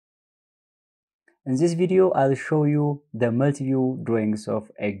In this video, I'll show you the multi-view drawings of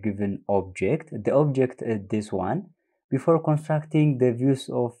a given object. The object is this one. Before constructing the views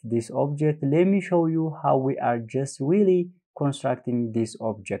of this object, let me show you how we are just really constructing this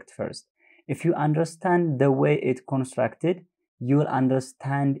object first. If you understand the way it's constructed, you will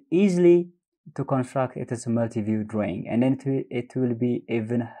understand easily to construct it as a multi-view drawing, and then it will be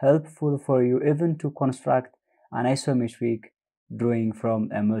even helpful for you even to construct an isometric drawing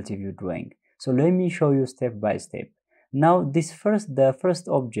from a multi-view drawing. So let me show you step by step. Now the first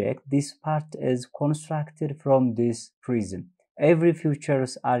object, this part is constructed from this prism. Every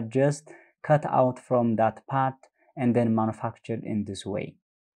features are just cut out from that part and then manufactured in this way.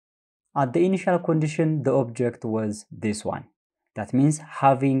 At the initial condition, the object was this one. That means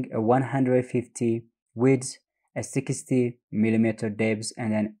having a 150 width, a 60 millimeter depth,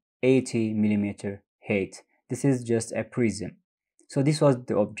 and an 80 millimeter height. This is just a prism. So this was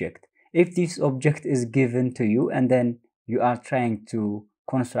the object. If this object is given to you and then you are trying to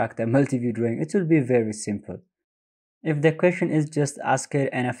construct a multi-view drawing, it will be very simple. If the question is just asked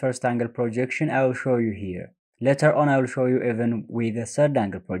in a first angle projection, I will show you here. Later on, I will show you even with a third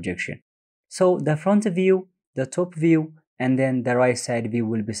angle projection. So the front view, the top view, and then the right side view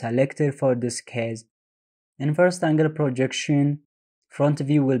will be selected for this case. In first angle projection, front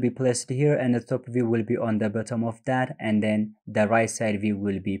view will be placed here and the top view will be on the bottom of that, and then the right side view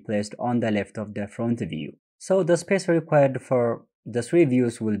will be placed on the left of the front view. So the space required for the three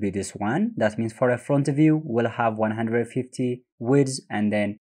views will be this one. That means for a front view, we'll have 150 width and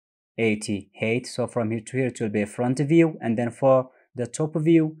then 80 height. So from here to here, it will be a front view. And then for the top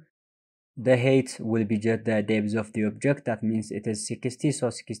view, the height will be just the depth of the object. That means it is 60, so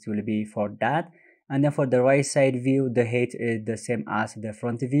 60 will be for that. And then for the right side view, the height is the same as the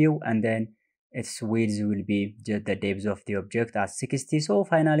front view, and then its width will be just the depth of the object at 60. So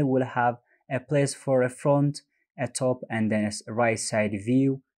finally, we'll have a place for a front, a top, and then a right side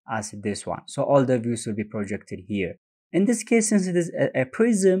view as this one. So all the views will be projected here. In this case, since it is a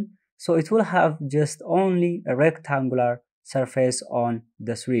prism, so it will have just only a rectangular surface on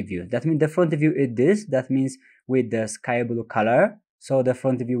the three views. That means the front view is this. That means with the sky blue color. So the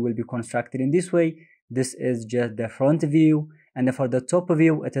front view will be constructed in this way. This is just the front view. And then for the top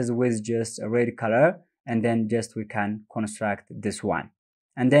view, it is with just a red color. And then just we can construct this one.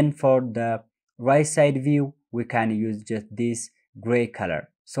 And then for the right side view, we can use just this gray color.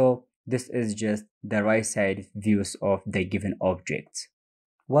 So this is just the right side views of the given objects.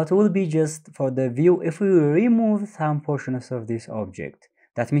 What will be just for the view if we remove some portions of this object?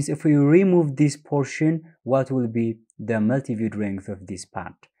 That means if we remove this portion, what will be the multi-view drawings of this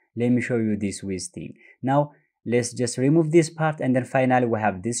part? Let me show you this with thing. Now, let's just remove this part and then finally we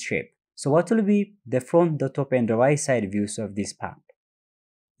have this shape. So what will be the front, the top, and the right side views of this part?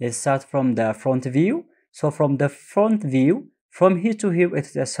 Let's start from the front view. So from the front view, from here to here,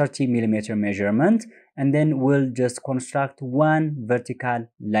 it's a 30 millimeter measurement, and then we'll just construct one vertical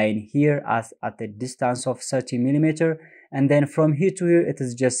line here as at a distance of 30 millimeter, and then from here to here, it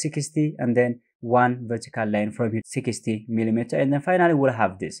is just 60, and then one vertical line from here 60 millimeter, and then finally we'll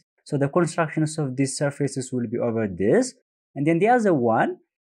have this. So the constructions of these surfaces will be over this, and then the other one,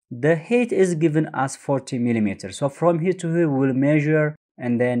 the height is given as 40 millimeters. So from here to here, we'll measure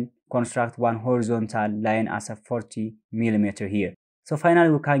and then construct one horizontal line as a 40 millimeter here. So finally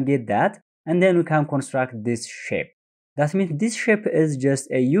we can get that, and then we can construct this shape. That means this shape is just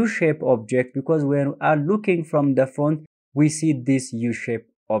a U-shaped object, because when we are looking from the front, we see this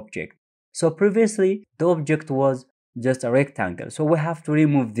U-shaped object. So previously the object was just a rectangle, so we have to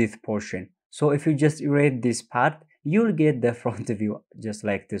remove this portion. So if you just erase this part, you'll get the front view just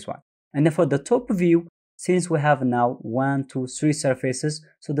like this one. And then for the top view, since we have now 1, 2, 3 surfaces,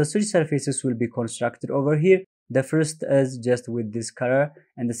 so the 3 surfaces will be constructed over here. The first is just with this color,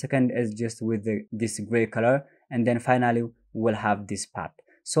 and the second is just with this gray color, and then finally we'll have this part.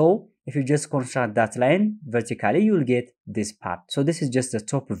 So if you just construct that line vertically, you will get this part. So this is just the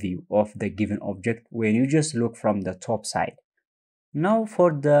top view of the given object when you just look from the top side. Now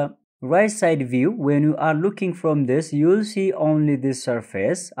for the right side view, when you are looking from this, you will see only this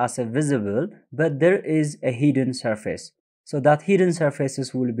surface as a visible, but there is a hidden surface. So that hidden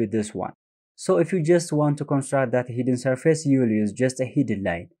surfaces will be this one. So if you just want to construct that hidden surface, you will use just a hidden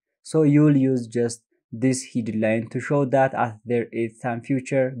line. So you will use just this hidden line to show that there is some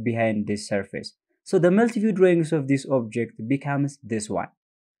feature behind this surface. So the multi-view drawings of this object becomes this one.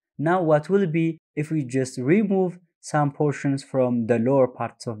 Now what will be if we just remove some portions from the lower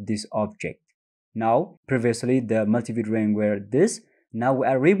parts of this object? Now previously the multi-view drawing were this. Now we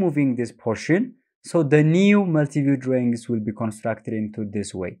are removing this portion. So the new multi-view drawings will be constructed into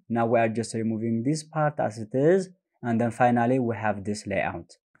this way. Now we are just removing this part as it is, and then finally we have this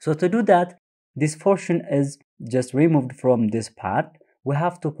layout. So to do that, this portion is just removed from this part. We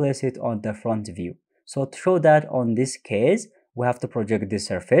have to place it on the front view. So to show that on this case, we have to project this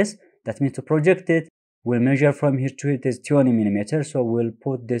surface. That means to project it, we'll measure from here to here, it is 20 millimeter. So we'll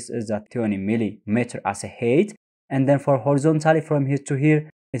put this as a 20 millimeter as a height. And then for horizontally from here to here,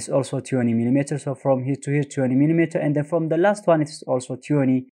 it's also 20 millimeter. So from here to here, 20 millimeter. And then from the last one, it's also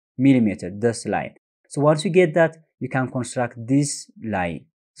 20 millimeter, this line. So once you get that, you can construct this line.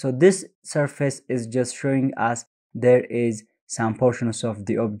 So this surface is just showing us there is some portions of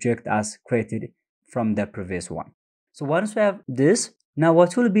the object as created from the previous one. So once we have this, now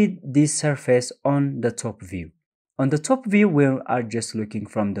what will be this surface on the top view? On the top view, we are just looking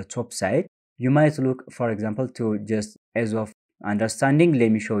from the top side. You might look, for example, to just as of understanding,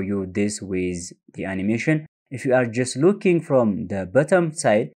 let me show you this with the animation. If you are just looking from the bottom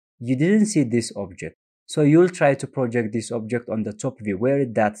side, you didn't see this object. So you'll try to project this object on the top view. Where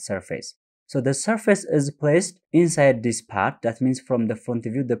is that surface? So the surface is placed inside this part. That means from the front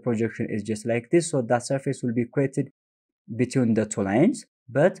view, the projection is just like this. So that surface will be created between the two lines,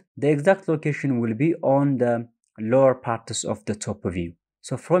 but the exact location will be on the lower parts of the top view.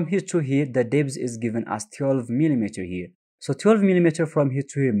 So from here to here, the depth is given as 12 millimeter here. So 12 millimeter from here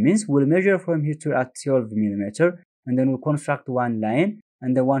to here means we'll measure from here to at 12 millimeter, and then we'll construct one line.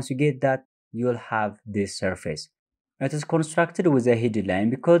 And then once you get that, you'll have this surface. It is constructed with a hidden line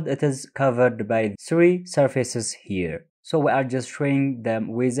because it is covered by 3 surfaces here. So we are just showing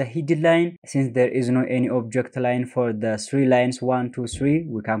them with a hidden line. Since there is no any object line for the 3 lines 1, 2, 3,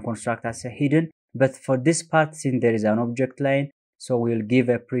 we can construct as a hidden. But for this part, since there is an object line, so we'll give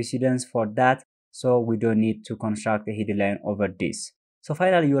a precedence for that. So we don't need to construct a hidden line over this. So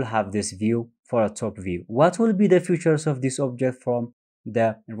finally, you'll have this view for a top view. What will be the features of this object from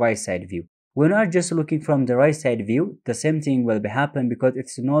the right side view? When we are just looking from the right side view, the same thing will happen because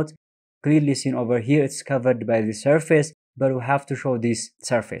it's not clearly seen over here. It's covered by the surface, but we have to show this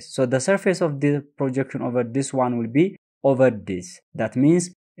surface. So the surface of the projection over this one will be over this. That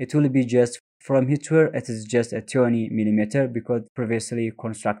means it will be just from here to here, it is just a 20 millimeter because previously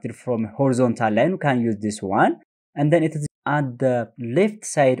constructed from horizontal line. We can use this one. And then it is at the left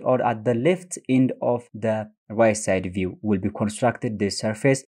side or at the left end of the right side view will be constructed this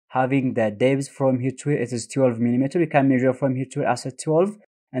surface having the depth from here to here. It is 12 millimeter. You can measure from here to here as a 12,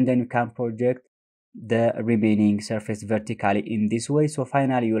 and then you can project the remaining surface vertically in this way. So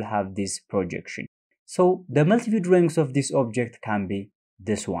finally, you'll have this projection. So the multi-view drawings of this object can be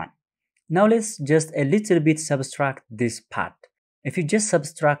this one. Now let's just a little bit subtract this part. If you just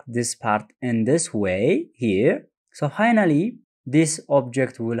subtract this part in this way here, so finally this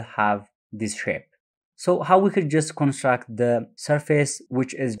object will have this shape. So how we could just construct the surface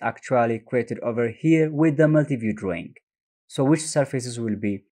which is actually created over here with the multi-view drawing. So which surfaces will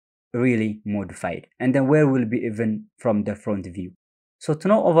be really modified, and then where will be even from the front view. So to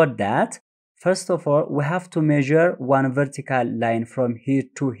know over that, first of all, we have to measure one vertical line from here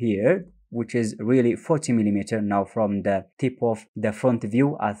to here, which is really 40 millimeter now from the tip of the front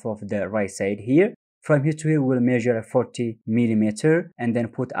view as of the right side here. From here to here, we'll measure a 40 millimeter and then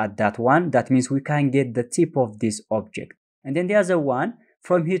put at that one. That means we can get the tip of this object. And then the other one,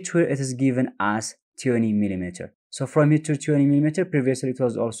 from here to here, it is given as 20 millimeter. So from here to 20 millimeter, previously it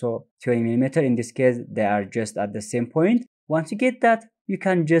was also 20 millimeter. In this case, they are just at the same point. Once you get that, you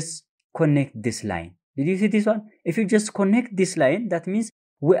can just connect this line. Did you see this one? If you just connect this line, that means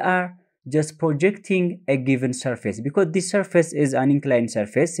we are just projecting a given surface, because this surface is an inclined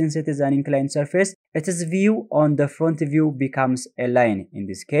surface. Since it is an inclined surface, its view on the front view becomes a line in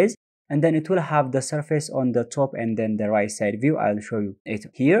this case, and then it will have the surface on the top and then the right side view. I'll show you it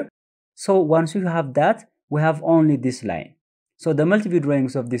here. So once you have that, we have only this line. So the multi-view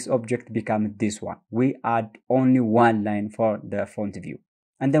drawings of this object become this one. We add only one line for the front view.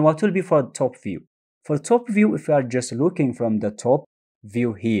 And then what will be for top view? For top view, if you are just looking from the top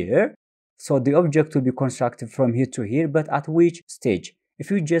view here, so the object will be constructed from here to here, but at which stage?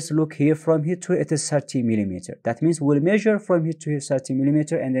 If you just look here from here to here, it is 30 millimeter. That means we'll measure from here to here 30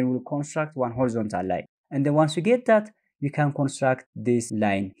 millimeter, and then we'll construct one horizontal line. And then once you get that, you can construct this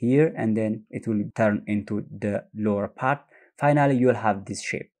line here, and then it will turn into the lower part. Finally, you'll have this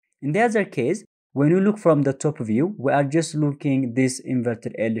shape. In the other case, when you look from the top view, we are just looking this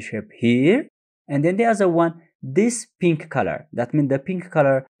inverted L shape here, and then the other one, this pink color. That means the pink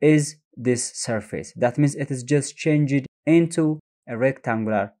color is this surface. That means it is just changed into a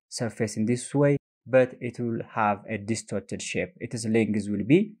rectangular surface in this way, but it will have a distorted shape. Its length will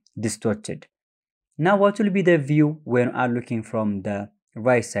be distorted. Now what will be the view when we are looking from the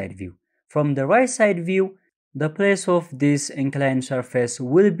right side view? From the right side view, the place of this inclined surface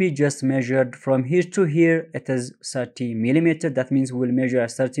will be just measured from here to here. It is 30 millimeter. That means we'll measure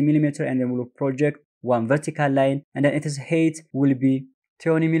as 30 millimeter and then we'll project one vertical line, and then its height will be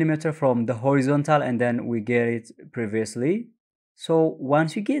 20 millimeter from the horizontal, and then we get it previously. So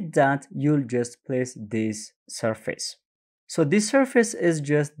once you get that, you'll just place this surface. So this surface is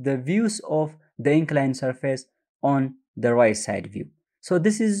just the views of the inclined surface on the right side view. So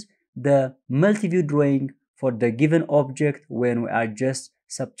this is the multi-view drawing for the given object when we are just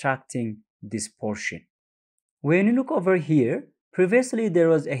subtracting this portion. When you look over here, previously there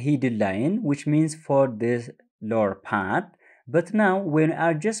was a hidden line, which means for this lower part, but now when we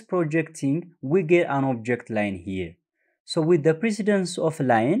are just projecting, we get an object line here. So with the precedence of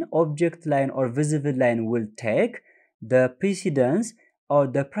line, object line or visible line will take the precedence or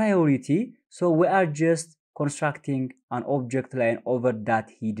the priority, so we are just constructing an object line over that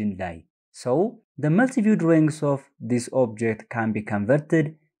hidden line. So the multi-view drawings of this object can be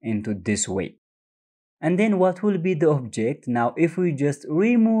converted into this way. And then what will be the object? Now if we just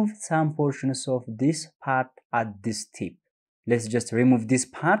remove some portions of this part at this tip, let's just remove this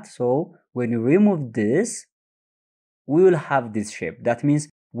part. So when you remove this, we will have this shape. That means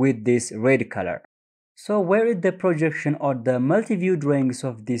with this red color. So where is the projection or the multi-view drawings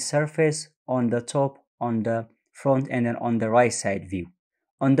of this surface? On the top, on the front, and then on the right side view.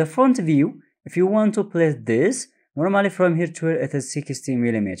 On the front view, if you want to place this, normally from here to here it is 60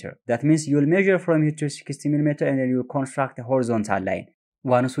 millimeter. That means you'll measure from here to 60 millimeter and then you'll construct a horizontal line.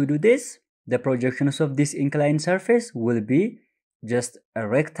 Once we do this, the projections of this inclined surface will be just a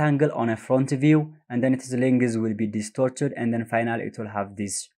rectangle on a front view, and then its length will be distorted, and then finally it will have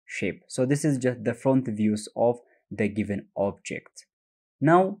this shape. So this is just the front views of the given object.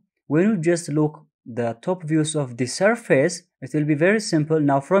 Now when you just look the top views of the surface, it will be very simple.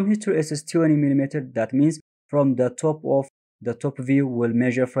 Now from here to here it is 20 millimeter. That means from the top of the top view, we'll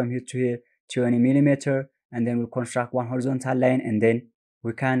measure from here to here 20 millimeter, and then we'll construct one horizontal line, and then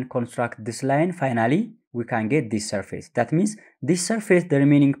we can construct this line. Finally we can get this surface. That means this surface, the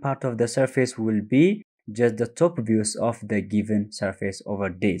remaining part of the surface will be just the top views of the given surface over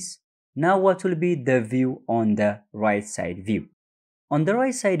this. Now what will be the view on the right side view? On the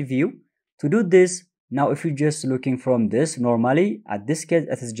right side view, to do this, now if you're just looking from this, normally at this case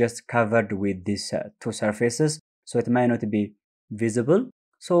it is just covered with these two surfaces, so it might not be visible.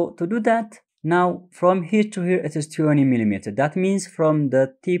 So to do that, now from here to here it is 20 millimeter. That means from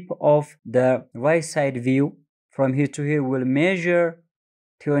the tip of the right side view, from here to here we'll measure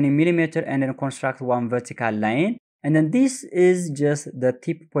 20 millimeter and then construct one vertical line, and then this is just the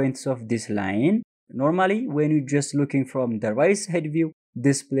tip points of this line. Normally when you're just looking from the right side view,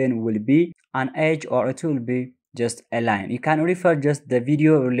 this plane will be an edge or it will be just a line. You can refer just the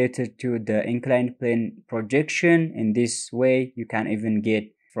video related to the inclined plane projection. In this way you can even get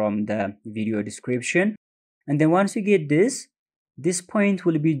from the video description. And then once you get this point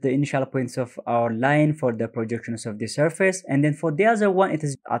will be the initial points of our line for the projections of the surface, and then for the other one it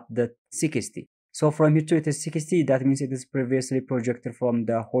is at the 60. So from here to it is 60. That means it is previously projected from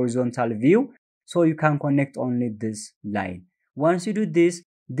the horizontal view, so you can connect only this line. Once you do this,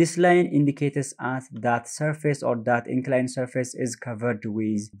 this line indicates us that surface or that inclined surface is covered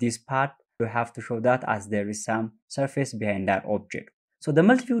with this part. You have to show that as there is some surface behind that object. So the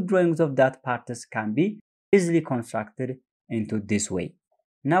multi-view drawings of that parts can be easily constructed into this way.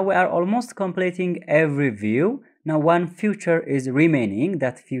 Now we are almost completing every view. Now one feature is remaining.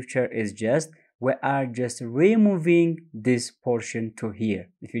 That feature is just we are just removing this portion to here.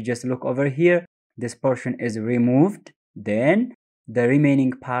 If you just look over here, this portion is removed. Then the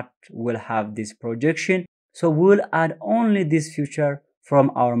remaining part will have this projection. So we'll add only this feature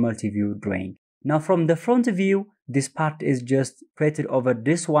from our multi-view drawing. Now from the front view, this part is just created over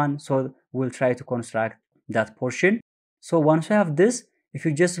this one, so we'll try to construct that portion. So once we have this, if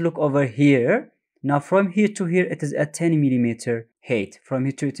you just look over here, now from here to here it is a 10 millimeter height. From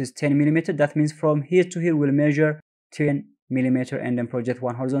here to it is 10 millimeter. That means from here to here we'll measure 10 millimeter and then project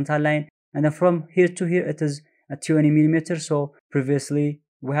one horizontal line, and then from here to here it is a 20 millimeter. So previously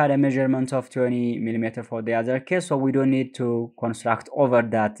we had a measurement of 20 millimeter for the other case, so we don't need to construct over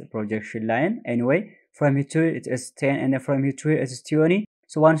that projection line. Anyway, from here to here it is 10, and then from here to here it is 20.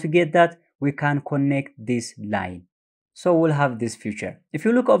 So once we get that, we can connect this line. So we'll have this feature. If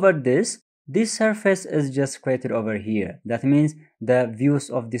you look over this surface is just created over here. That means the views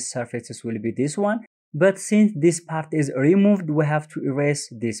of these surfaces will be this one. But since this part is removed, we have to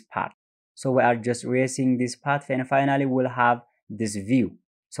erase this part. So we are just erasing this part, and finally we'll have this view.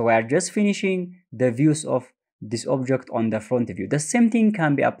 So we are just finishing the views of this object on the front view. The same thing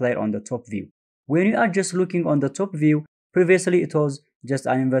can be applied on the top view. When you are just looking on the top view, previously it was just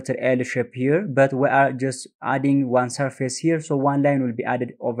an inverted L shape here, but we are just adding one surface here, so one line will be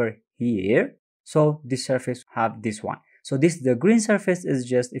added over here. So this surface have this one. So this, the green surface, is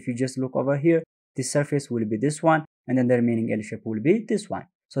just, if you just look over here, this surface will be this one, and then the remaining L shape will be this one.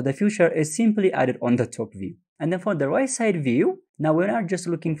 So the future is simply added on the top view. And then for the right side view, now we are just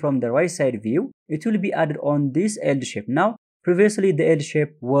looking from the right side view, it will be added on this L shape. Now previously the L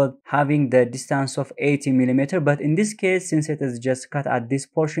shape was having the distance of 80 millimeter, but in this case, since it is just cut at this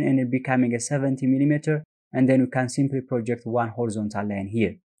portion and it becoming a 70 millimeter, and then we can simply project one horizontal line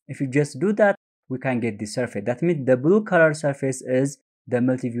here. If you just do that, we can get the surface. That means the blue color surface is the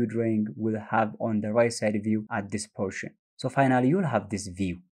multi-view drawing will have on the right side view at this portion. So finally you'll have this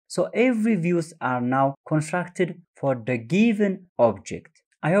view. So every views are now constructed for the given object.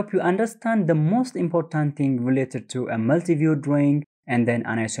 I hope you understand the most important thing related to a multi-view drawing and then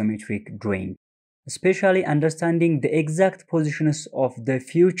an isometric drawing. Especially understanding the exact positions of the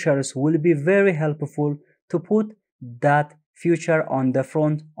features will be very helpful to put that feature on the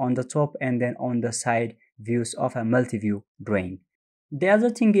front, on the top, and then on the side views of a multi-view drawing. The other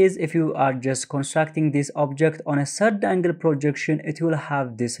thing is, if you are just constructing this object on a third angle projection, it will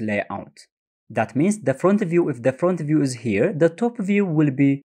have this layout. That means the front view, if the front view is here, the top view will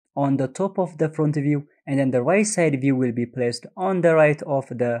be on the top of the front view, and then the right side view will be placed on the right of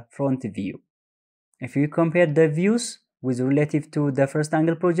the front view. If you compare the views with relative to the first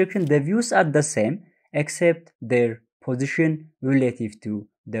angle projection, the views are the same except their position relative to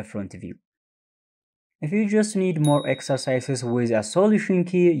the front view. If you just need more exercises with a solution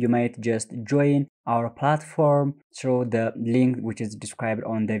key, you might just join our platform through the link which is described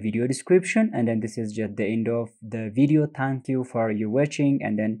on the video description. And then this is just the end of the video. Thank you for your watching,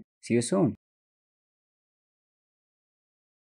 and then see you soon.